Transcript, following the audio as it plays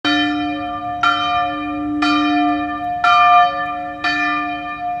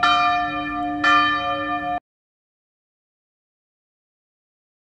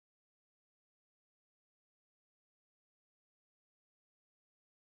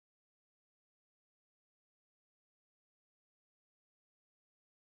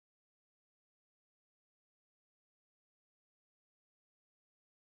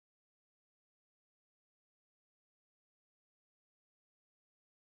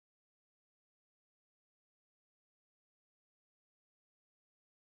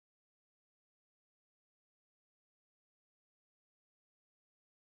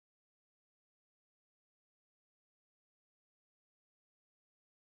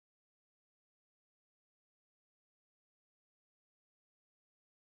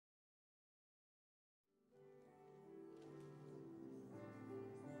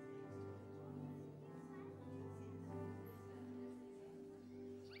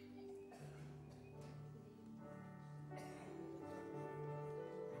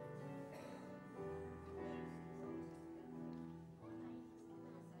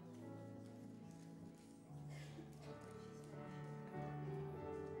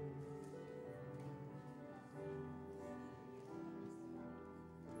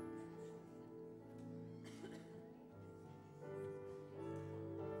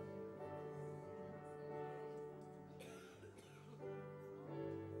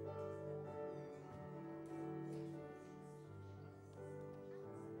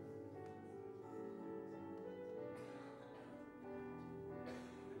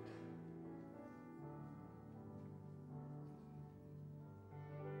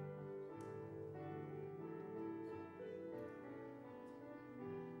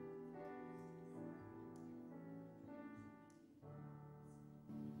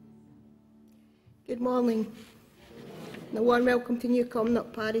Good morning. And a warm welcome to New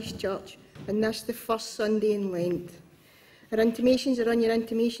Cumnock Parish Church, and this the first Sunday in Lent. Our intimations are on your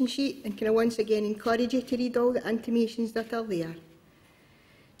intimation sheet, and can I once again encourage you to read all the intimations that are there.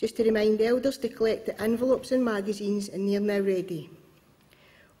 Just to remind elders to collect the envelopes and magazines, and they are now ready.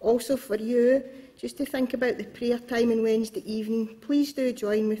 Also for you, just to think about the prayer time on Wednesday evening, please do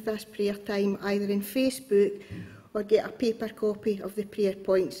join with this prayer time either in Facebook or get a paper copy of the prayer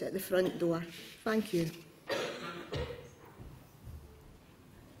points at the front door. Thank you.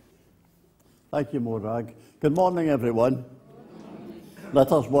 Thank you, Morag. Good morning, everyone.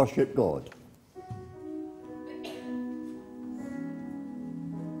 Let us worship God.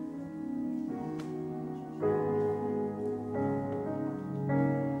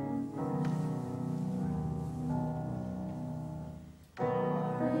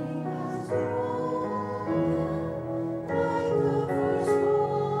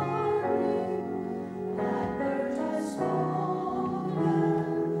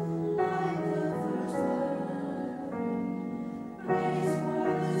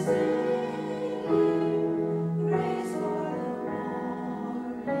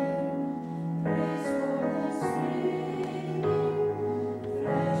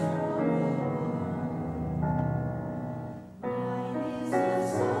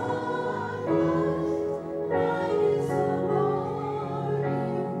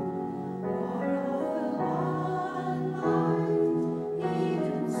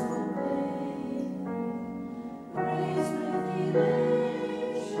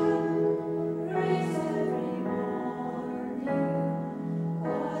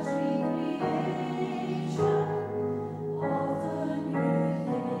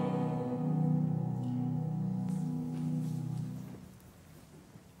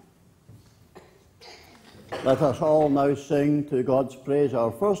 Let us all now sing to God's praise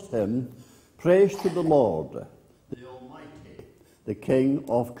our first hymn, Praise to the Lord, the Almighty, the King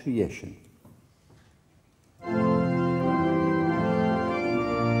of creation.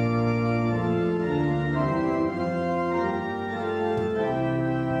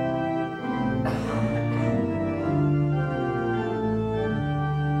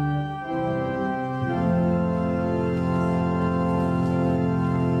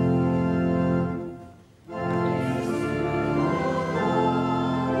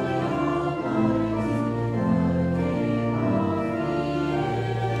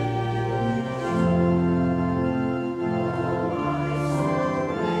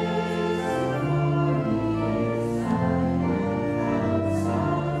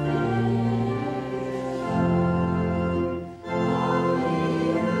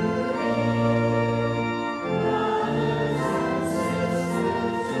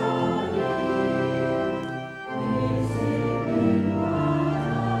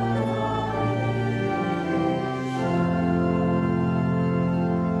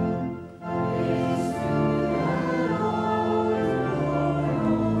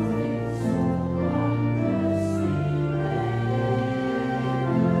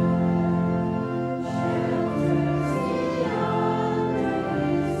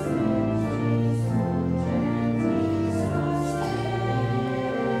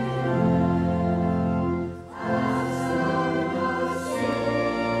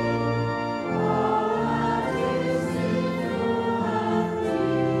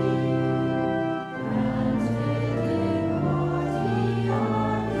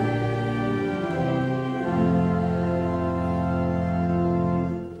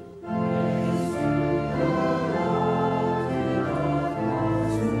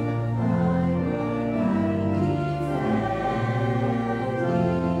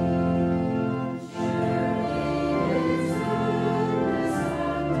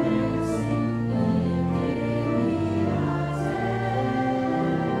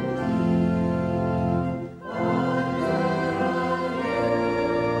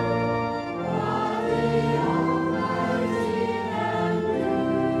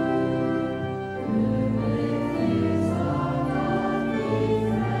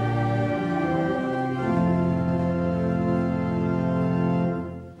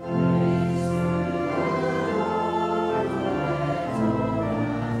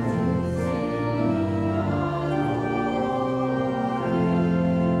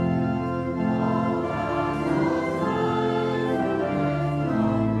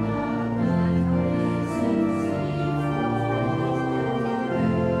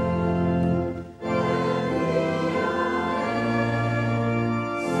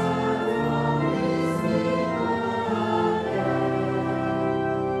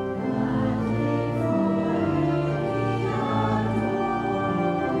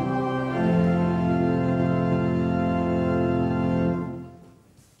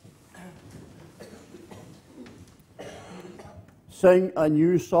 Sing a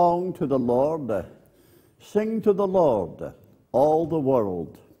new song to the Lord. Sing to the Lord, all the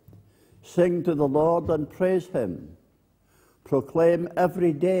world. Sing to the Lord and praise him. Proclaim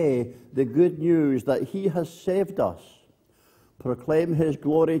every day the good news that he has saved us. Proclaim his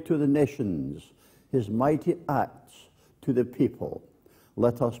glory to the nations, his mighty acts to the people.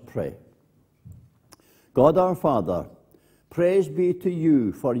 Let us pray. God our Father, praise be to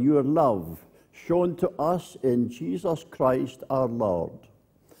you for your love shown to us in Jesus Christ our Lord.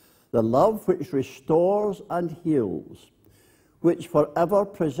 The love which restores and heals, which forever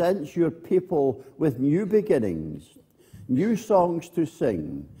presents your people with new beginnings, new songs to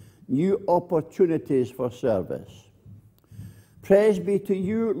sing, new opportunities for service. Praise be to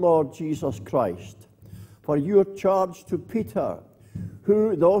you, Lord Jesus Christ, for your charge to Peter,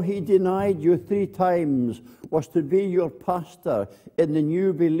 who, though he denied you 3 times, was to be your pastor in the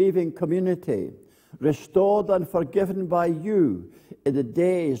new believing community, restored and forgiven by you in the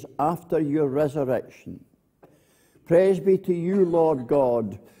days after your resurrection. Praise be to you, Lord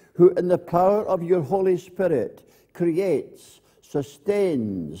God, who in the power of your Holy Spirit creates,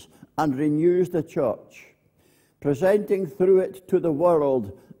 sustains, and renews the church, presenting through it to the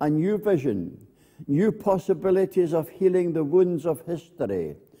world a new vision, new possibilities of healing the wounds of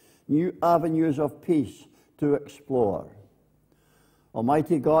history, new avenues of peace to explore.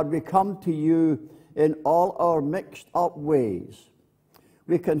 Almighty God, we come to you in all our mixed up ways.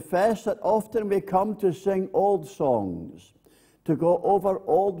 We confess that often we come to sing old songs, to go over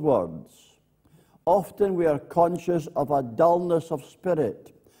old words. Often we are conscious of a dullness of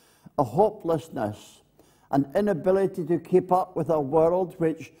spirit, a hopelessness, an inability to keep up with a world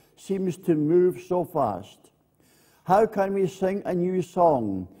which seems to move so fast. How can we sing a new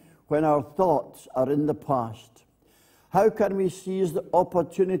song when our thoughts are in the past? How can we seize the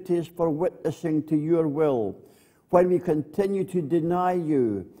opportunities for witnessing to your will when we continue to deny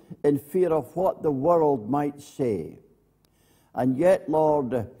you in fear of what the world might say? And yet,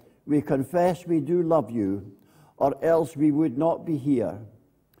 Lord, we confess we do love you, or else we would not be here.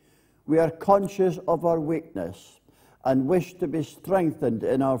 We are conscious of our weakness and wish to be strengthened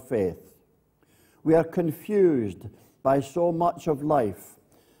in our faith. We are confused by so much of life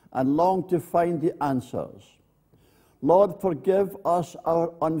and long to find the answers. Lord, forgive us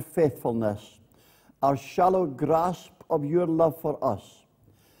our unfaithfulness, our shallow grasp of your love for us.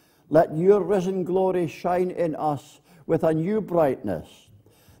 Let your risen glory shine in us with a new brightness,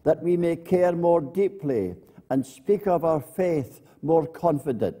 that we may care more deeply and speak of our faith more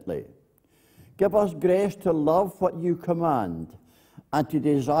confidently. Give us grace to love what you command and to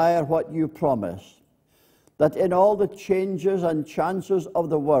desire what you promise, that in all the changes and chances of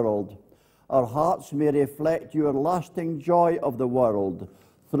the world, our hearts may reflect your lasting joy of the world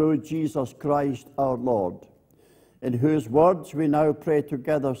through Jesus Christ our Lord, in whose words we now pray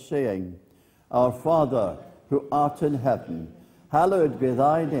together, saying, Our Father, who art in heaven, hallowed be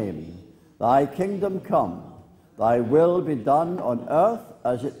thy name. Thy kingdom come, thy will be done on earth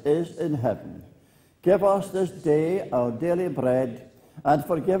as it is in heaven. Give us this day our daily bread, and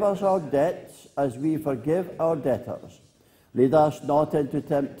forgive us our debts as we forgive our debtors. Lead us not into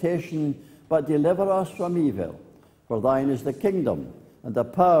temptation, but deliver us from evil. For thine is the kingdom, and the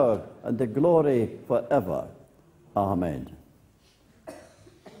power, and the glory forever. Amen.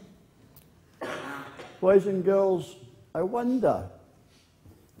 Boys and girls, I wonder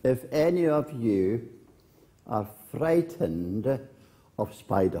if any of you are frightened of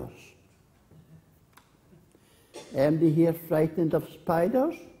spiders. Anybody here frightened of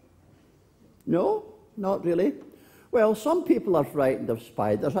spiders? No? Not really? Well, some people are frightened of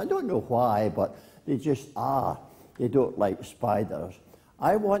spiders. I don't know why, but they just are. They don't like spiders.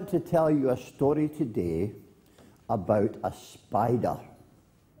 I want to tell you a story today about a spider.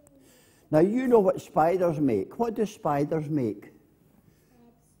 Now, you know what spiders make. What do spiders make?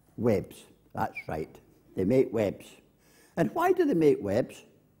 Webs. That's right. They make webs. And why do they make webs?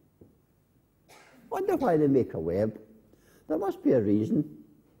 Wonder why they make a web. There must be a reason.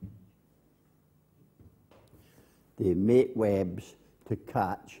 They make webs to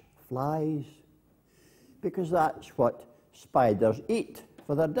catch flies, because that's what spiders eat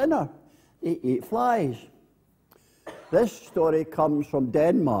for their dinner. They eat flies. This story comes from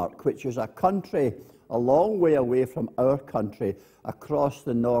Denmark, which is a country a long way away from our country, across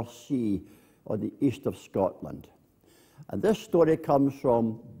the North Sea on the east of Scotland. And this story comes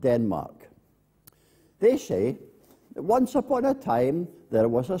from Denmark. They say that once upon a time there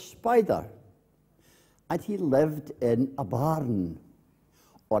was a spider, and he lived in a barn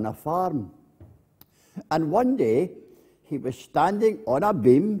on a farm. And one day he was standing on a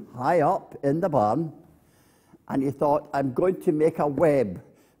beam high up in the barn, And he thought, I'm going to make a web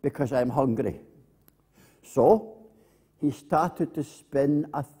because I'm hungry. So he started to spin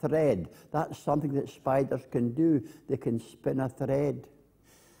a thread. That's something that spiders can do. They can spin a thread.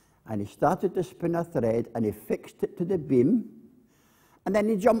 And he started to spin a thread, and he fixed it to the beam, and then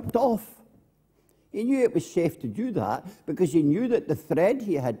he jumped off. He knew it was safe to do that because he knew that the thread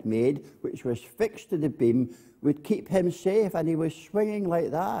he had made, which was fixed to the beam, would keep him safe, and he was swinging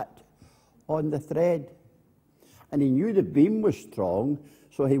like that on the thread. And he knew the beam was strong,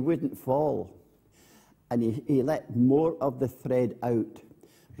 so he wouldn't fall. And he let more of the thread out,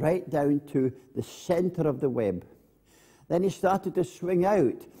 right down to the center of the web. Then he started to swing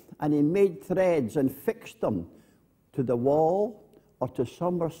out, and he made threads and fixed them to the wall or to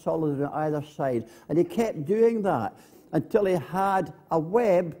somewhere solid on either side. And he kept doing that until he had a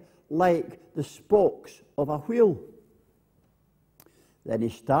web like the spokes of a wheel. Then he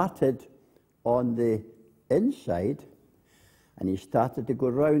started on the inside, and he started to go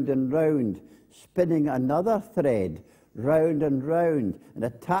round and round, spinning another thread round and round and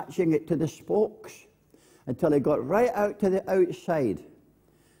attaching it to the spokes until he got right out to the outside.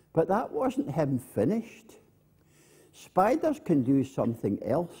 But that wasn't him finished. Spiders can do something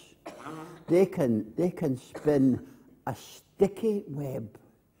else. They can spin a sticky web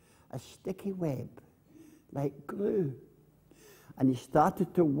like glue. And he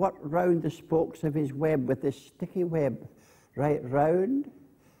started to work round the spokes of his web with this sticky web, right round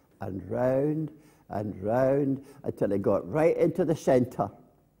and round and round until he got right into the center.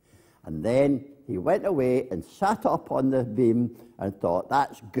 And then he went away and sat up on the beam and thought,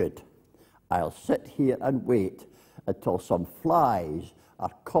 that's good. I'll sit here and wait until some flies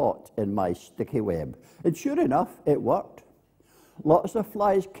are caught in my sticky web. And sure enough, it worked. Lots of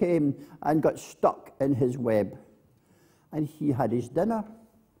flies came and got stuck in his web. And he had his dinner.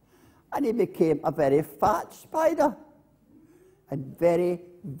 And he became a very fat spider. And very,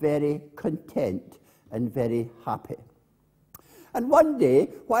 very content and very happy. And one day,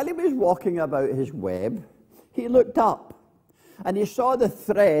 while he was walking about his web, he looked up. And he saw the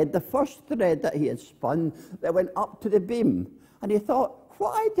thread, the first thread that he had spun, that went up to the beam. And he thought,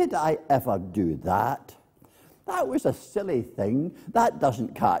 why did I ever do that? That was a silly thing. That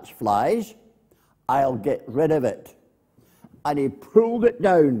doesn't catch flies. I'll get rid of it. And he pulled it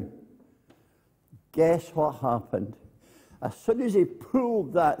down. Guess what happened? As soon as he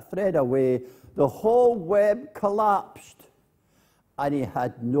pulled that thread away, the whole web collapsed, and he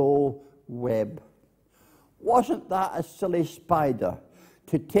had no web. Wasn't that a silly spider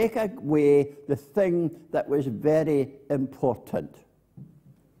to take away the thing that was very important?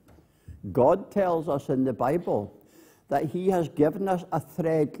 God tells us in the Bible that he has given us a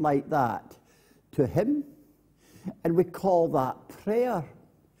thread like that to him, and we call that prayer.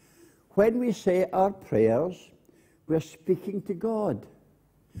 When we say our prayers, we're speaking to God.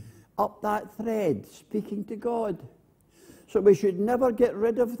 Up that thread, speaking to God. So we should never get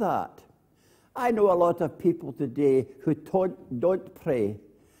rid of that. I know a lot of people today who don't pray.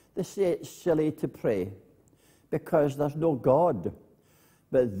 They say it's silly to pray because there's no God.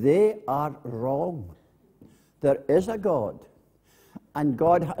 But they are wrong. There is a God. And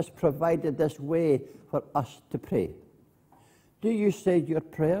God has provided this way for us to pray. Do you say your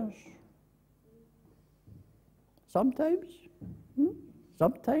prayers? Sometimes?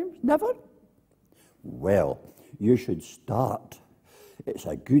 Sometimes? Never? Well, you should start. It's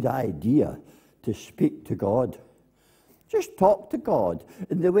a good idea to speak to God. Just talk to God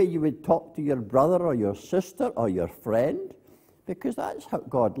in the way you would talk to your brother or your sister or your friend, because that's how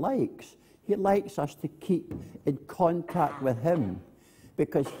God likes. He likes us to keep in contact with him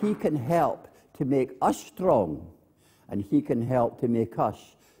because he can help to make us strong and he can help to make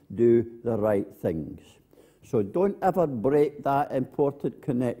us do the right things. So don't ever break that important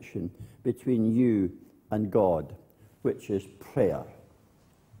connection between you and God, which is prayer.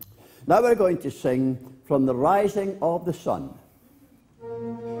 Now we're going to sing From the Rising of the Sun.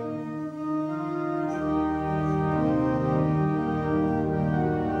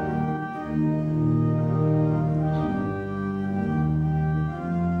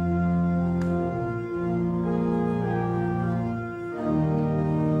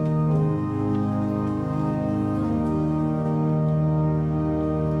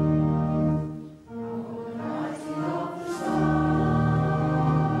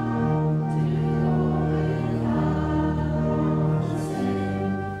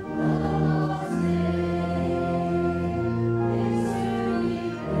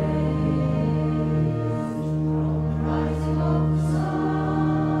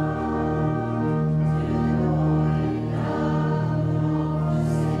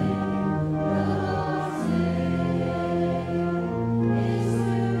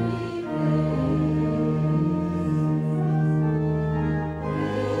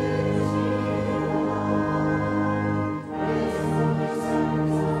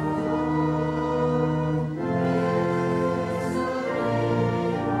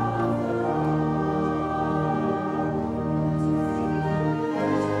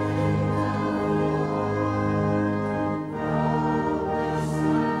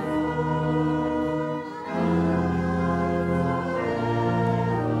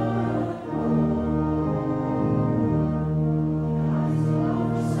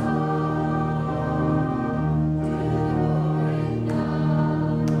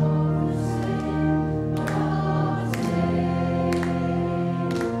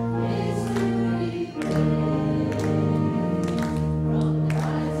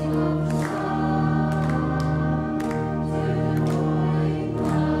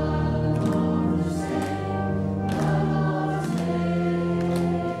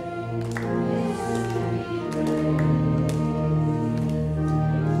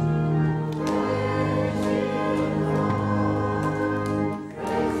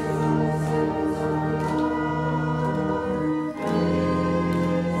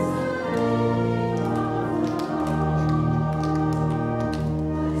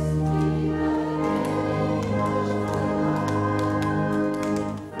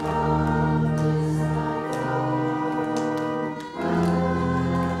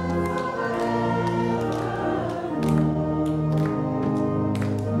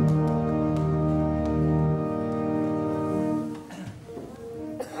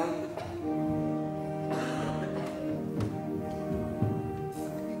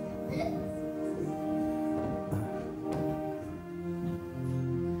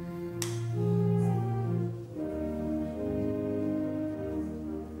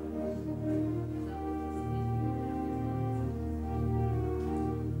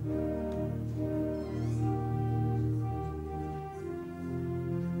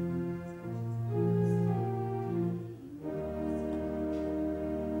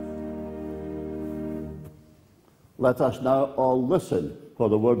 Let us now all listen for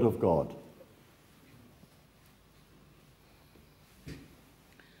the word of God.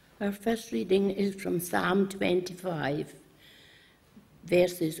 Our first reading is from Psalm 25,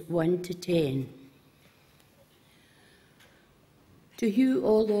 verses 1 to 10. To you,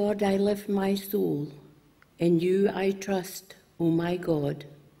 O Lord, I lift my soul. In you I trust, O my God.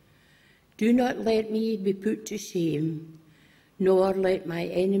 Do not let me be put to shame, nor let my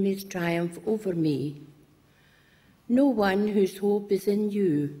enemies triumph over me. No one whose hope is in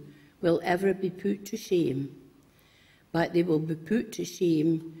you will ever be put to shame, but they will be put to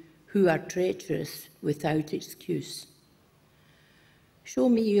shame who are treacherous without excuse. Show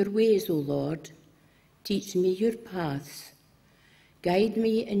me your ways, O Lord. Teach me your paths. Guide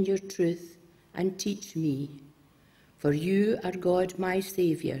me in your truth and teach me. For you are God my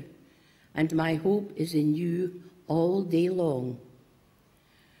Saviour, and my hope is in you all day long.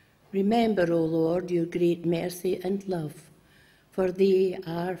 Remember, O Lord, your great mercy and love, for they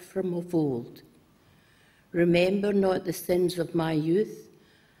are from of old. Remember not the sins of my youth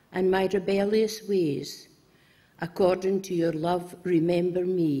and my rebellious ways. According to your love, remember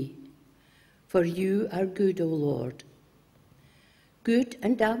me, for you are good, O Lord. Good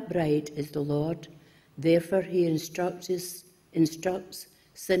and upright is the Lord, therefore he instructs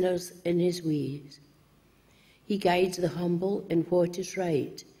sinners in his ways. He guides the humble in what is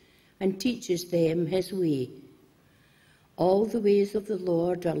right, and teaches them his way. All the ways of the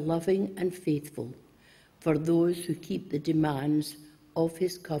Lord are loving and faithful for those who keep the demands of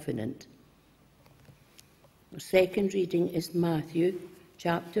his covenant. The second reading is Matthew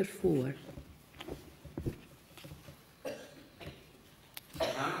chapter 4.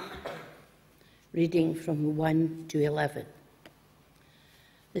 Reading from 1 to 11.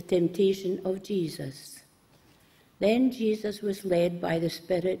 The temptation of Jesus. Then Jesus was led by the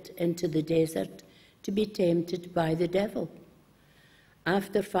Spirit into the desert to be tempted by the devil.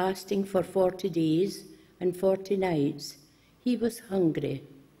 After fasting for 40 days and 40 nights, he was hungry.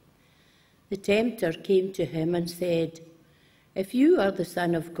 The tempter came to him and said, "If you are the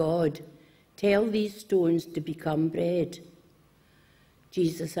Son of God, tell these stones to become bread."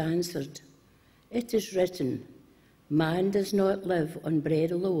 Jesus answered, "It is written, man does not live on bread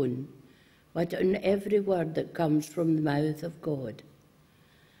alone, but on every word that comes from the mouth of God."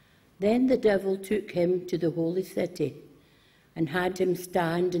 Then the devil took him to the holy city and had him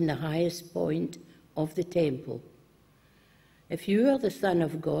stand in the highest point of the temple. "If you are the Son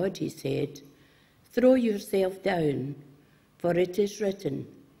of God," he said, "throw yourself down, for it is written,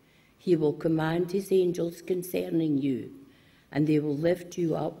 he will command his angels concerning you, and they will lift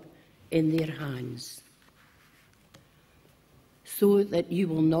you up in their hands, so that you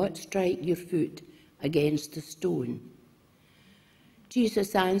will not strike your foot against a stone."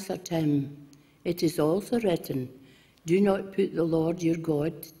 Jesus answered him, "It is also written, do not put the Lord your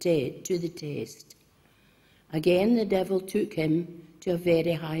God to the test." Again the devil took him to a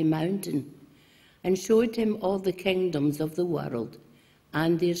very high mountain and showed him all the kingdoms of the world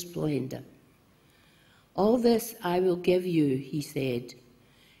and their splendour. "All this I will give you," he said,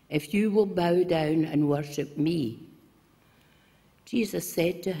 "if you will bow down and worship me." Jesus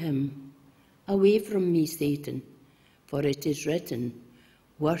said to him, "Away from me, Satan, for it is written,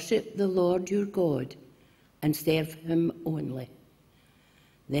 worship the Lord your God and serve him only."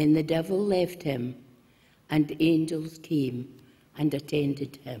 Then the devil left him, and angels came and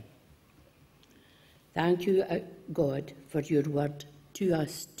attended him. Thank you, God, for your word to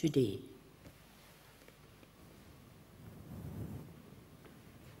us today.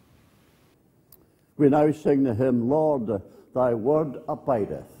 We now sing the hymn, "Lord, thy word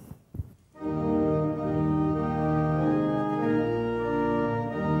abideth."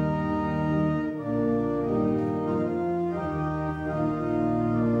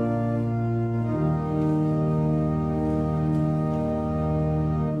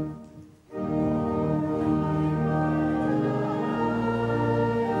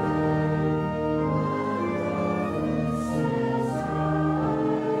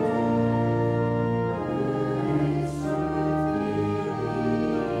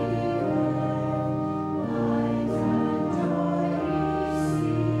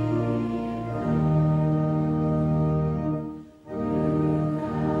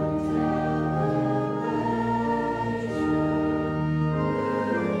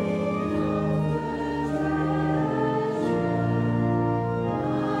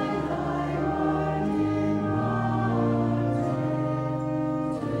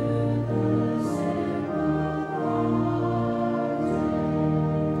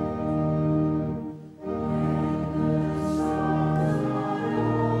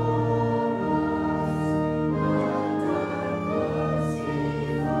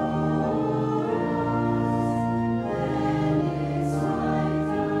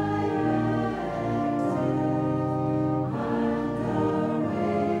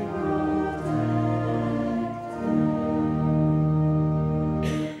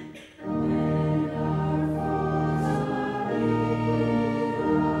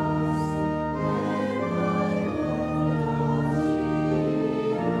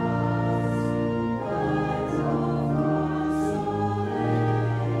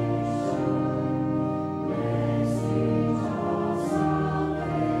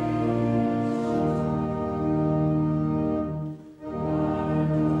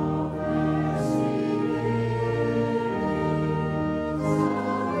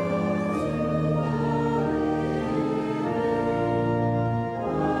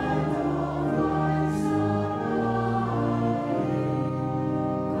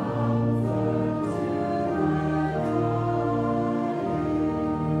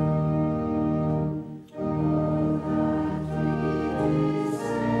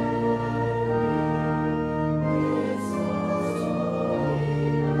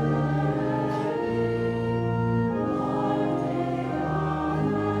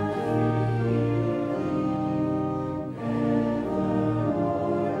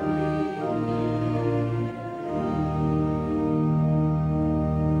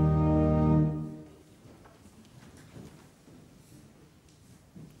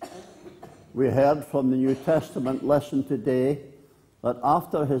 We heard from the New Testament lesson today that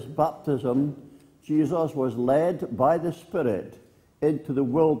after his baptism, Jesus was led by the Spirit into the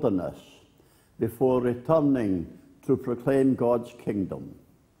wilderness before returning to proclaim God's kingdom.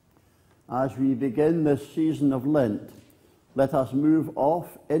 As we begin this season of Lent, let us move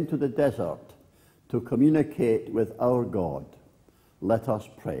off into the desert to communicate with our God. Let us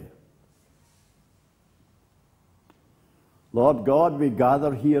pray. Lord God, we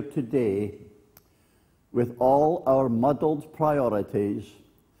gather here today with all our muddled priorities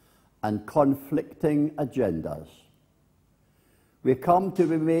and conflicting agendas. We come to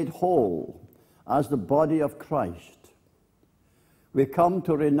be made whole as the body of Christ. We come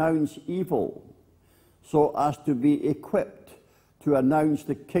to renounce evil so as to be equipped to announce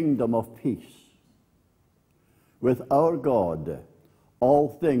the kingdom of peace. With our God,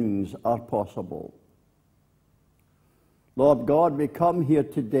 all things are possible. Lord God, we come here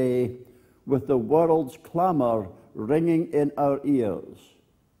today with the world's clamour ringing in our ears,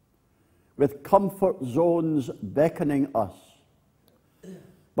 with comfort zones beckoning us,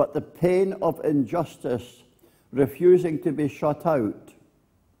 but the pain of injustice refusing to be shut out.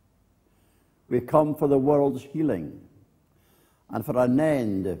 We come for the world's healing and for an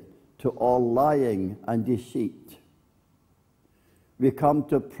end to all lying and deceit. We come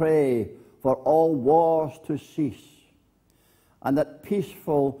to pray for all wars to cease and that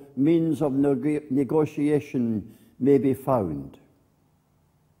peaceful means of negotiation may be found.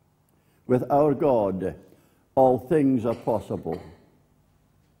 With our God, all things are possible.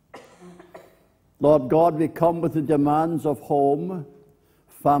 Lord God, we come with the demands of home,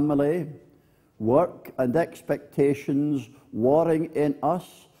 family, work and expectations warring in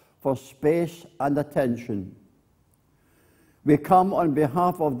us for space and attention. We come on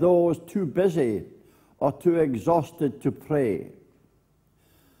behalf of those too busy or too exhausted to pray,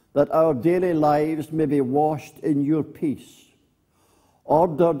 that our daily lives may be washed in your peace,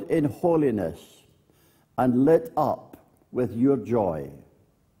 ordered in holiness, and lit up with your joy.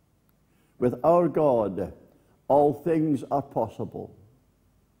 With our God, all things are possible.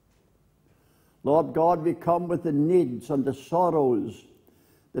 Lord God, we come with the needs and the sorrows,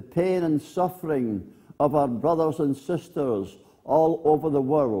 the pain and suffering of our brothers and sisters all over the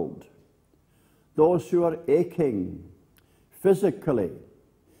world. Those who are aching physically,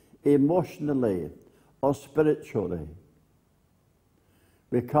 emotionally, or spiritually.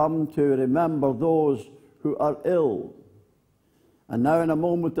 We come to remember those who are ill. And now in a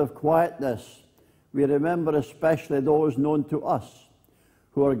moment of quietness, we remember especially those known to us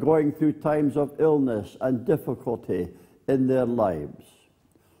who are going through times of illness and difficulty in their lives.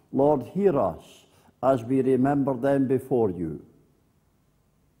 Lord, hear us as we remember them before you.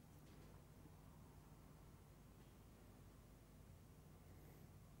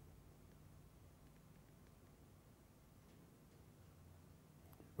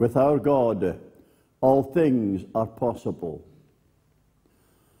 With our God, all things are possible.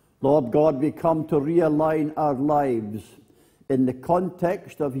 Lord God, we come to realign our lives in the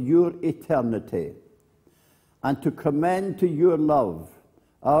context of your eternity and to commend to your love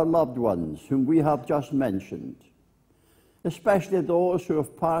our loved ones whom we have just mentioned, especially those who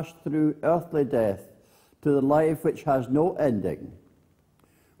have passed through earthly death to the life which has no ending.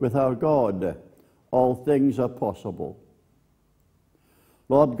 With our God, all things are possible.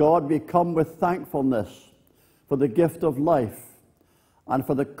 Lord God, we come with thankfulness for the gift of life and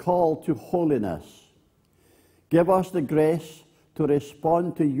for the call to holiness. Give us the grace to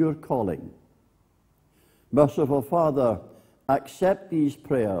respond to your calling. Merciful Father, accept these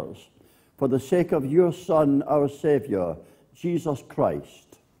prayers for the sake of your Son, our Saviour, Jesus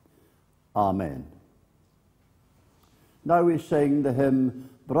Christ. Amen. Now we sing the hymn,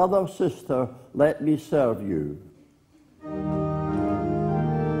 Brother, Sister, Let Me Serve You.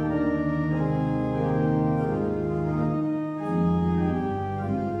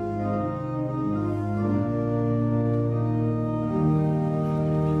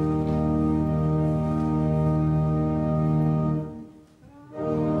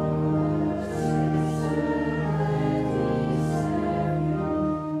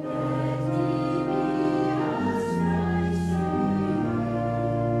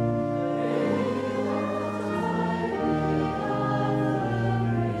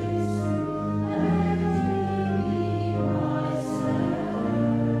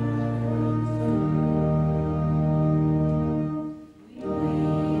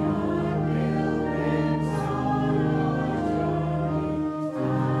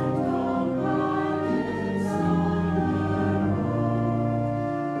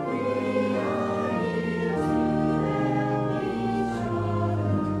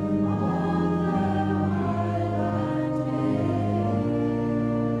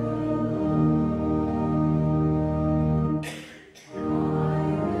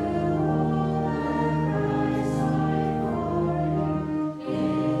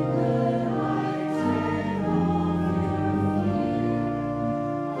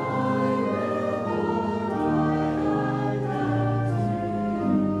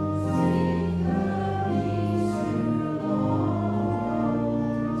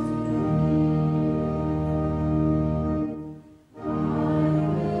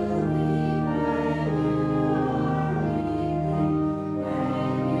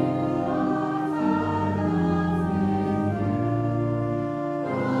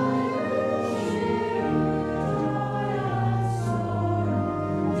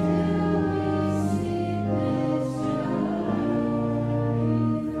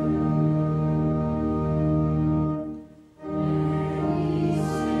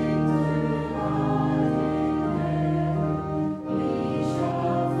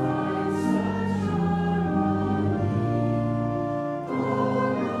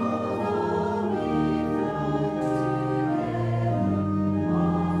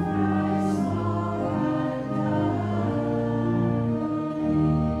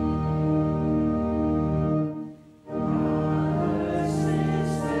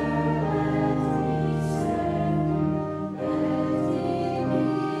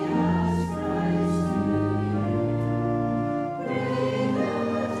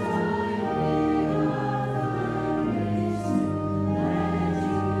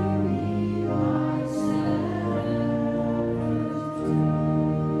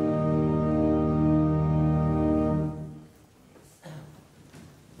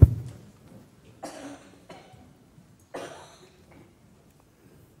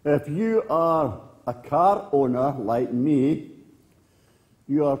 If you are a car owner like me,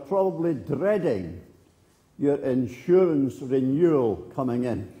 you are probably dreading your insurance renewal coming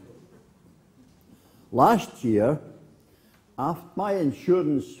in. Last year, my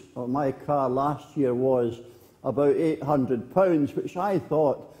insurance of my car last year was about £800, which I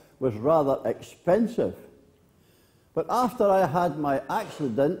thought was rather expensive. But after I had my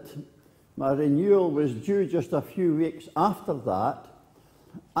accident, my renewal was due just a few weeks after that,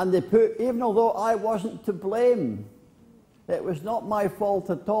 and they put, even although I wasn't to blame, it was not my fault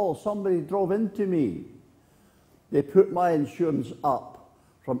at all, somebody drove into me, they put my insurance up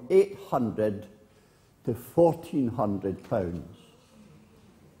from £800 to £1,400.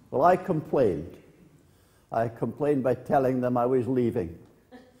 Well, I complained. I complained by telling them I was leaving.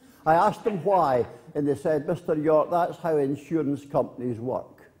 I asked them why, and they said, Mr. York, that's how insurance companies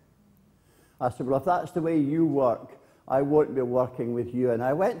work. I said, well, if that's the way you work, I won't be working with you. And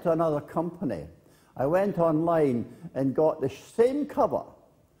I went to another company. I went online and got the same cover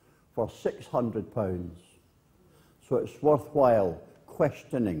for £600. So it's worthwhile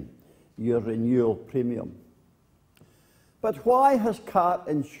questioning your renewal premium. But why has car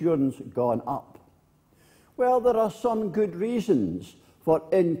insurance gone up? Well, there are some good reasons for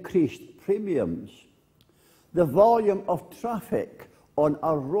increased premiums. The volume of traffic on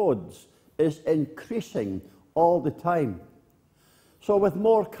our roads is increasing all the time. So with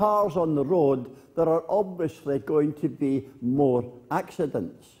more cars on the road, there are obviously going to be more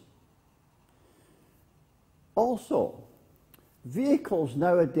accidents. Also, vehicles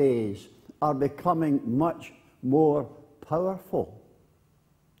nowadays are becoming much more powerful.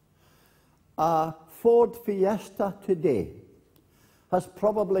 A Ford Fiesta today has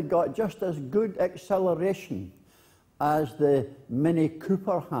probably got just as good acceleration as the Mini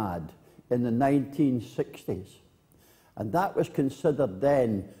Cooper had in the 1960s. And that was considered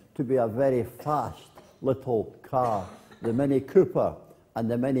then to be a very fast little car, the Mini Cooper and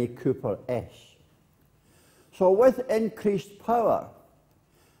the Mini Cooper S. So with increased power,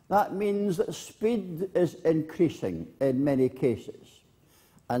 that means that speed is increasing in many cases.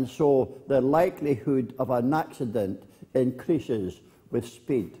 And so the likelihood of an accident increases with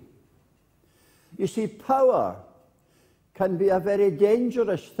speed. You see, power can be a very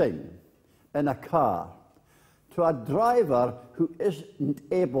dangerous thing in a car to a driver who isn't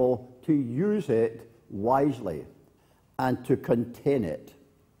able to use it wisely and to contain it.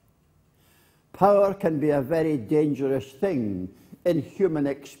 Power can be a very dangerous thing in human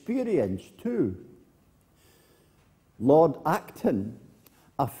experience too. Lord Acton,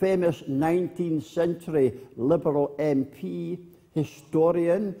 a famous 19th century Liberal MP,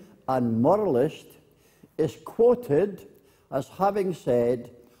 historian and moralist, is quoted as having said,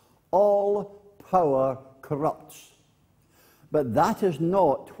 "All power corrupts." But that is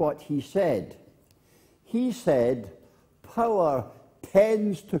not what he said. He said, power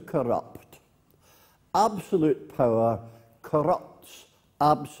tends to corrupt. Absolute power corrupts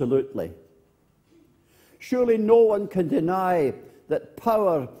absolutely. Surely no one can deny that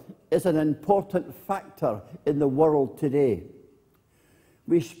power is an important factor in the world today.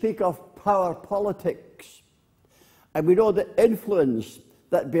 We speak of power politics, and we know the influence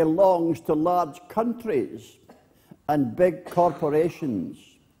that belongs to large countries and big corporations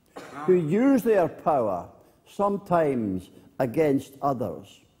who use their power sometimes against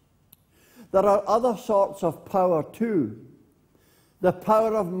others. There are other sorts of power too. The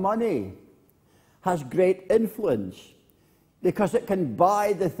power of money has great influence because it can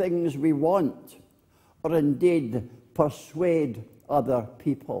buy the things we want or indeed persuade other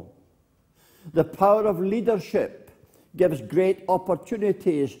people. The power of leadership gives great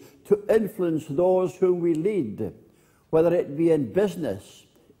opportunities to influence those whom we lead, whether it be in business,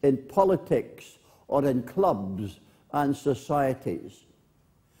 in politics, or in clubs and societies.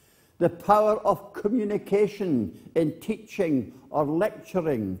 The power of communication in teaching or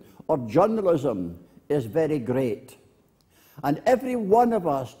lecturing or journalism is very great. And every one of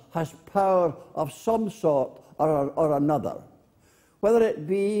us has power of some sort or another, whether it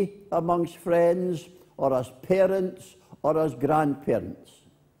be amongst friends or as parents or as grandparents.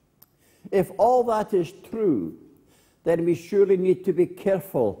 If all that is true, then we surely need to be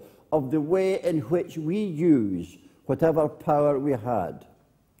careful of the way in which we use whatever power we had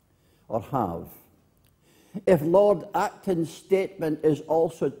or have. If Lord Acton's statement is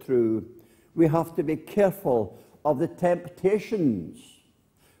also true, we have to be careful of the temptations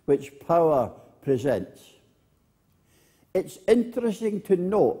which power presents. It's interesting to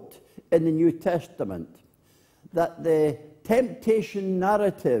note in the New Testament that the temptation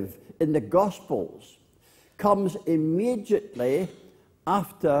narrative in the Gospels comes immediately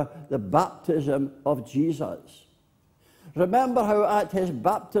after the baptism of Jesus. Remember how at his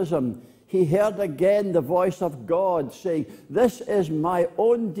baptism he heard again the voice of God saying, "This is my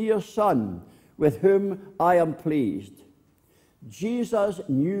own dear Son, with whom I am pleased." Jesus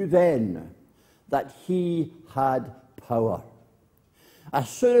knew then that he had power. As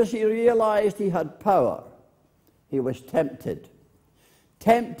soon as he realized he had power, he was tempted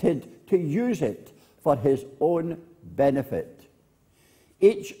to use it for his own benefit.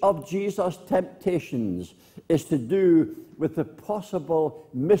 Each of Jesus' temptations is to do with the possible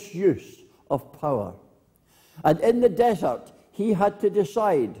misuse of power. And in the desert, he had to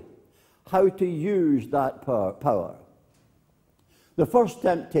decide how to use that power. The first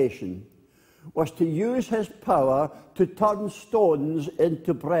temptation was to use his power to turn stones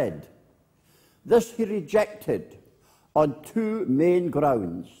into bread. This he rejected on two main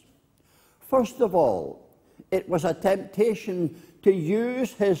grounds. First of all, it was a temptation to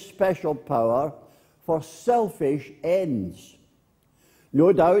use his special power for selfish ends.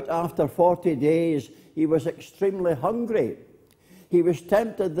 No doubt after 40 days he was extremely hungry. He was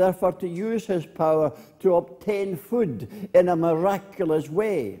tempted, therefore, to use his power to obtain food in a miraculous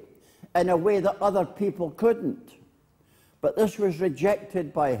way, in a way that other people couldn't. But this was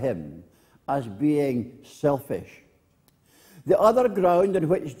rejected by him as being selfish. The other ground on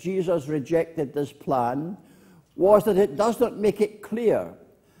which Jesus rejected this plan was that it does not make it clear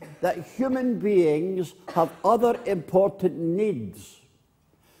that human beings have other important needs,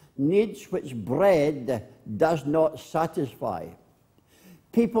 needs which bread does not satisfy.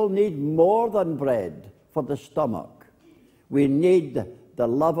 People need more than bread for the stomach. We need the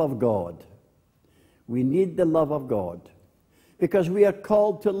love of God. We need the love of God because we are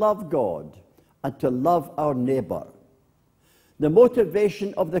called to love God and to love our neighbor. The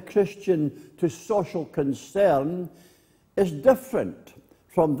motivation of the Christian to social concern is different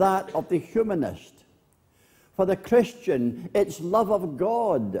from that of the humanist. For the Christian, it's love of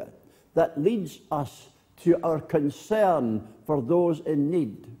God that leads us to our concern for those in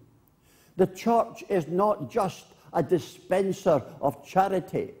need. The church is not just a dispenser of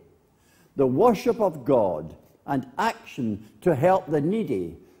charity. The worship of God and action to help the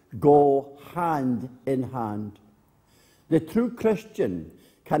needy go hand in hand. The true Christian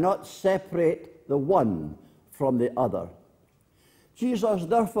cannot separate the one from the other. Jesus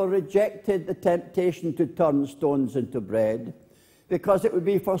therefore rejected the temptation to turn stones into bread because it would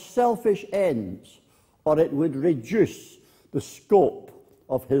be for selfish ends, or it would reduce the scope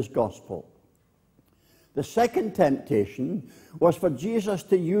of his gospel. The second temptation was for Jesus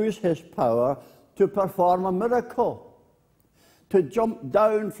to use his power to perform a miracle, to jump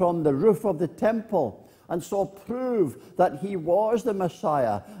down from the roof of the temple and so prove that he was the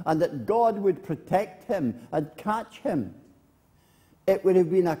Messiah and that God would protect him and catch him. It would have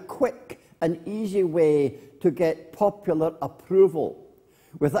been a quick and easy way to get popular approval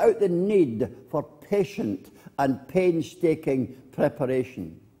without the need for patient and painstaking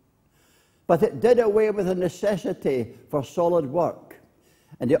preparation. But it did away with the necessity for solid work,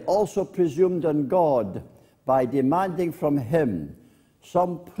 and it also presumed on God by demanding from him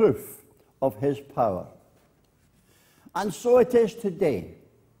some proof of his power. And so it is today.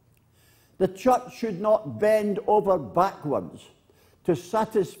 The church should not bend over backwards to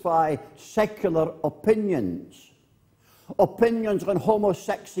satisfy secular opinions on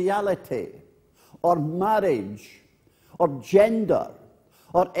homosexuality, or marriage, or gender,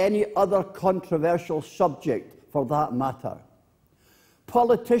 or any other controversial subject for that matter.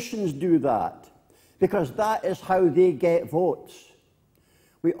 Politicians do that because that is how they get votes.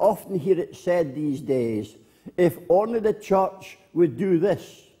 We often hear it said these days, if only the church would do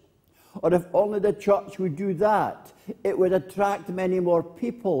this, or if only the church would do that, it would attract many more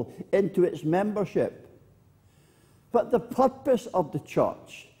people into its membership. But the purpose of the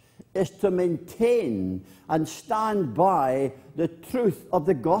church is to maintain and stand by the truth of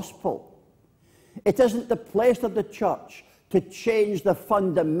the gospel. It isn't the place of the church to change the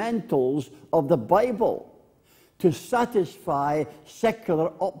fundamentals of the Bible, to satisfy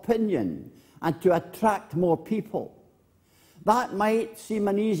secular opinion and to attract more people. That might seem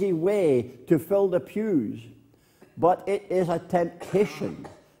an easy way to fill the pews, but it is a temptation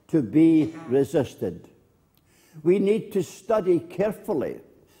to be resisted. We need to study carefully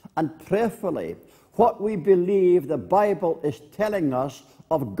and prayerfully what we believe the Bible is telling us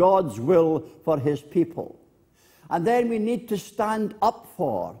of God's will for his people. And then we need to stand up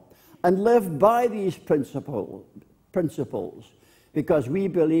for and live by these principles, because we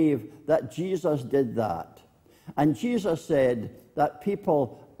believe that Jesus did that. And Jesus said that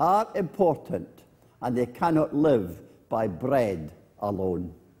people are important and they cannot live by bread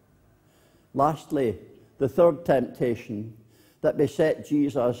alone. Lastly, the third temptation that beset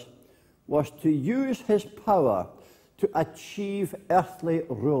Jesus was to use his power to achieve earthly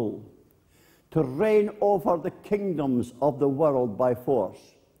rule, to reign over the kingdoms of the world by force.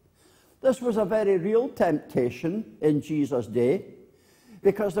 This was a very real temptation in Jesus' day,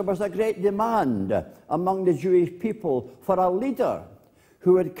 because there was a great demand among the Jewish people for a leader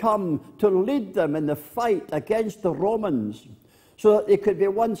who would come to lead them in the fight against the Romans so that they could be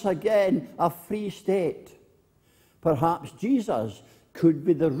once again a free state. Perhaps Jesus could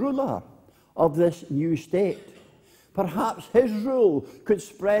be the ruler of this new state. Perhaps his rule could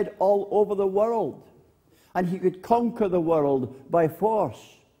spread all over the world, and he could conquer the world by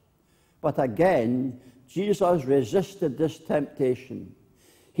force. But again, Jesus resisted this temptation.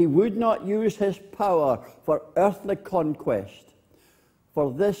 He would not use his power for earthly conquest.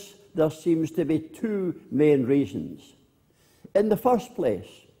 For this, there seems to be two main reasons. In the first place,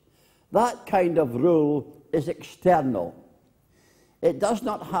 that kind of rule is external. It does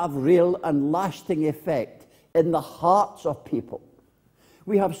not have real and lasting effect in the hearts of people.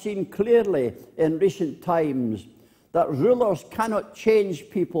 We have seen clearly in recent times that rulers cannot change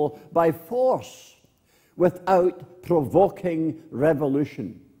people by force without provoking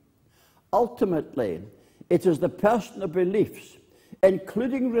revolution. Ultimately, it is the personal beliefs,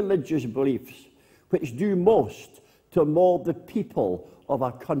 including religious beliefs, which do most to mold the people of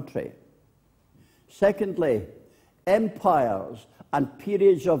a country. Secondly, empires and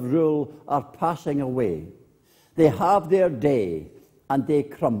periods of rule are passing away. They have their day and they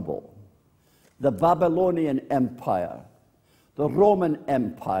crumble. The Babylonian Empire, the Roman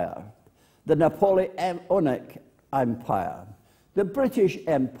Empire, the Napoleonic Empire, the British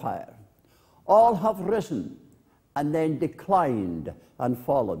Empire, all have risen and then declined and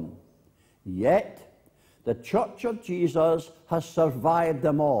fallen. Yet, the Church of Jesus has survived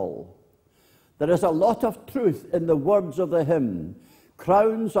them all. There is a lot of truth in the words of the hymn,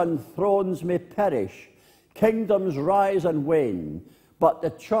 "Crowns and thrones may perish, kingdoms rise and wane, but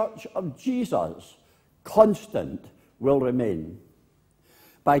the Church of Jesus, constant, will remain."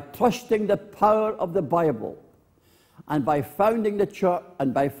 By trusting the power of the Bible and by founding the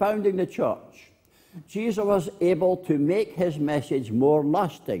church, Jesus was able to make his message more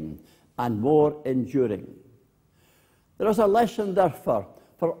lasting and more enduring. There is a lesson, therefore,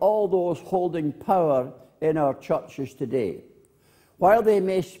 for all those holding power in our churches today. While they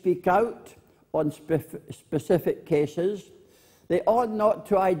may speak out on specific cases, they ought not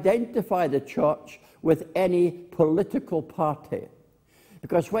to identify the church with any political party.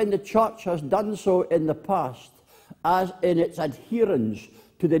 Because when the church has done so in the past, as in its adherence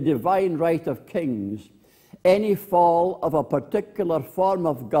to the divine right of kings, any fall of a particular form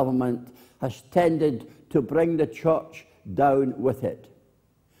of government has tended to bring the church down with it.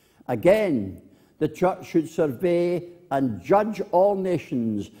 Again, the church should survey and judge all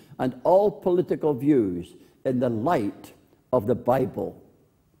nations and all political views in the light of the Bible.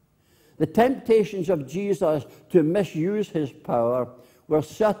 The temptations of Jesus to misuse his power were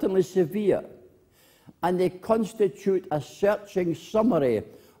certainly severe, and they constitute a searching summary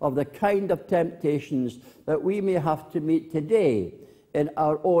of the kind of temptations that we may have to meet today in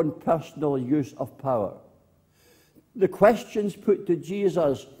our own personal use of power. The questions put to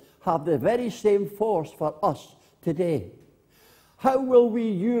Jesus have the very same force for us today. How will we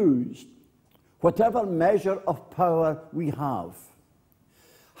use whatever measure of power we have?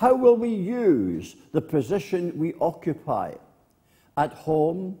 How will we use the position we occupy at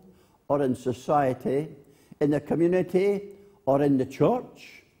home or in society, in the community or in the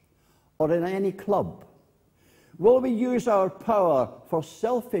church or in any club? Will we use our power for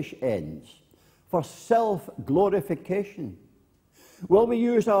selfish ends, for self-glorification? Will we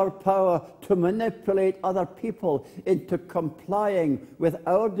use our power to manipulate other people into complying with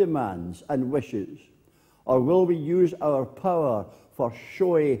our demands and wishes? Or will we use our power for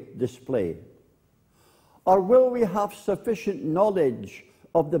showy display? Or will we have sufficient knowledge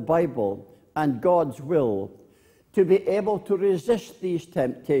of the Bible and God's will to be able to resist these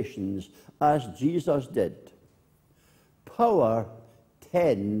temptations as Jesus did? Power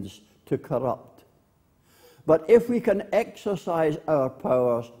tends to corrupt. But if we can exercise our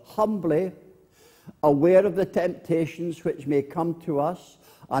powers humbly, aware of the temptations which may come to us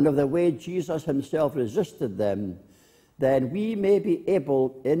and of the way Jesus himself resisted them, then we may be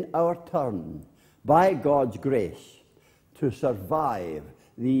able in our turn, by God's grace, to survive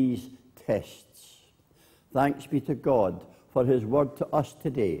these tests. Thanks be to God for his word to us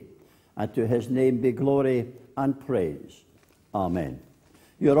today, and to his name be glory and praise. Amen.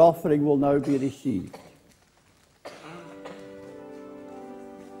 Your offering will now be received.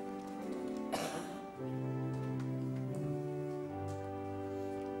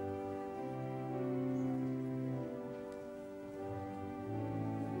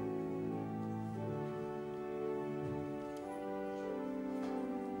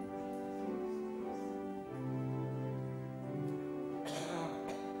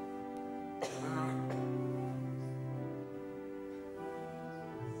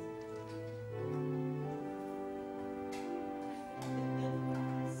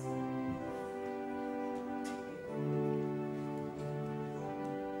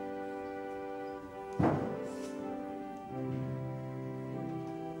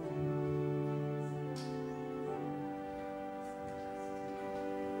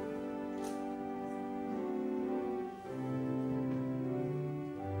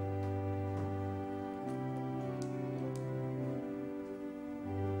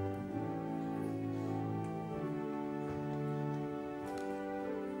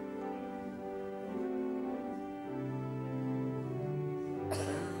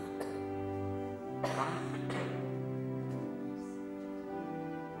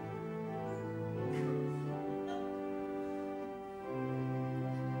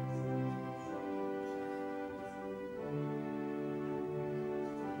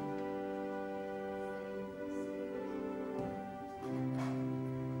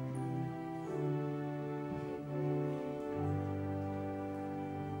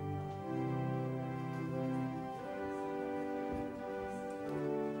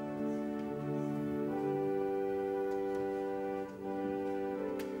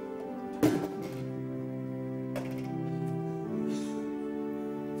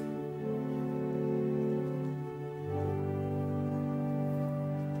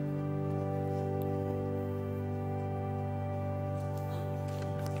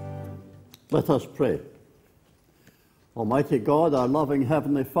 Let us pray. Almighty God, our loving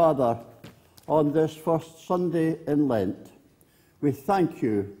Heavenly Father, on this first Sunday in Lent, we thank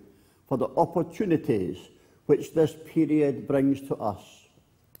you for the opportunities which this period brings to us.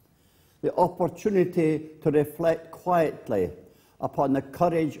 The opportunity to reflect quietly upon the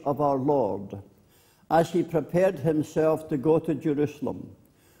courage of our Lord as he prepared himself to go to Jerusalem,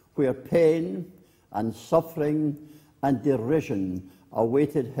 where pain and suffering and derision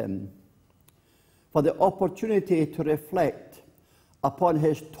awaited him. For the opportunity to reflect upon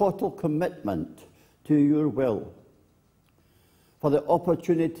his total commitment to your will. For the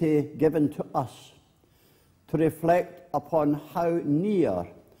opportunity given to us to reflect upon how near,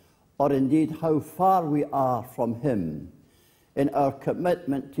 or indeed how far we are from him in our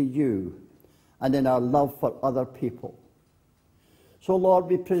commitment to you and in our love for other people. So, Lord,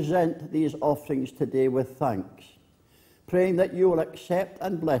 we present these offerings today with thanks, praying that you will accept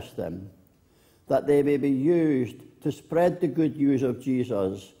and bless them, that they may be used to spread the good news of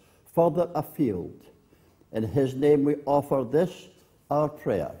Jesus further afield. In his name we offer this, our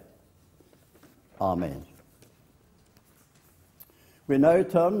prayer. Amen. We now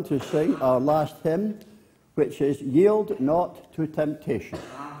turn to sing our last hymn, which is Yield Not to Temptation.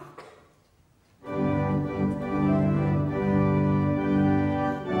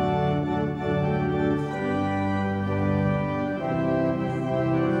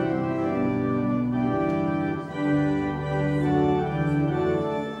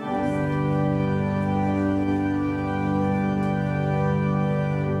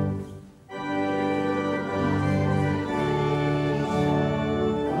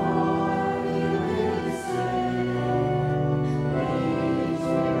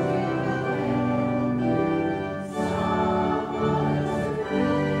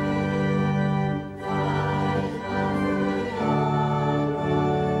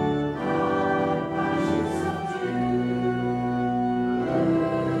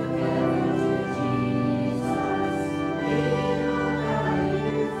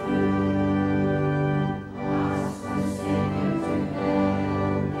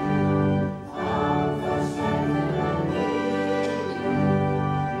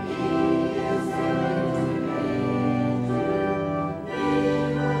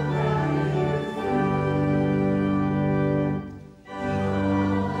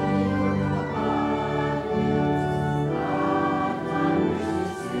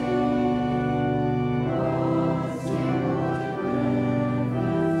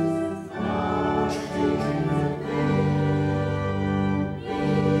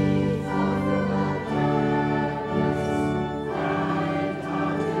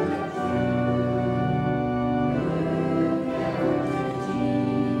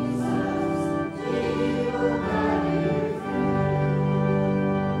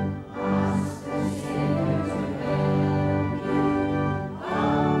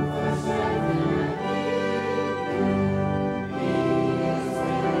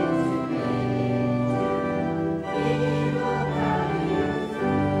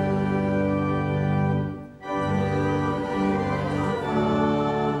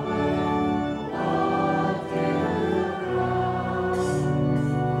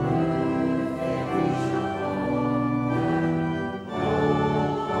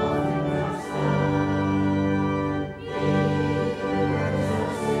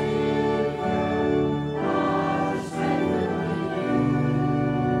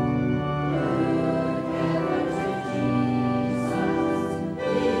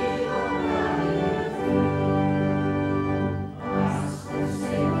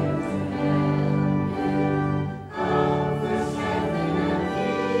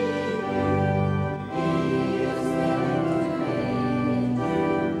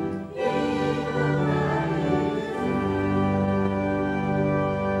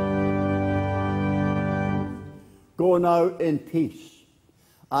 Go now in peace,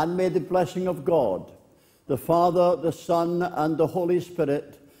 and may the blessing of God, the Father, the Son, and the Holy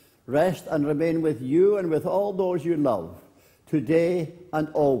Spirit rest and remain with you and with all those you love, today and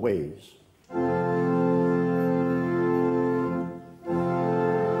always.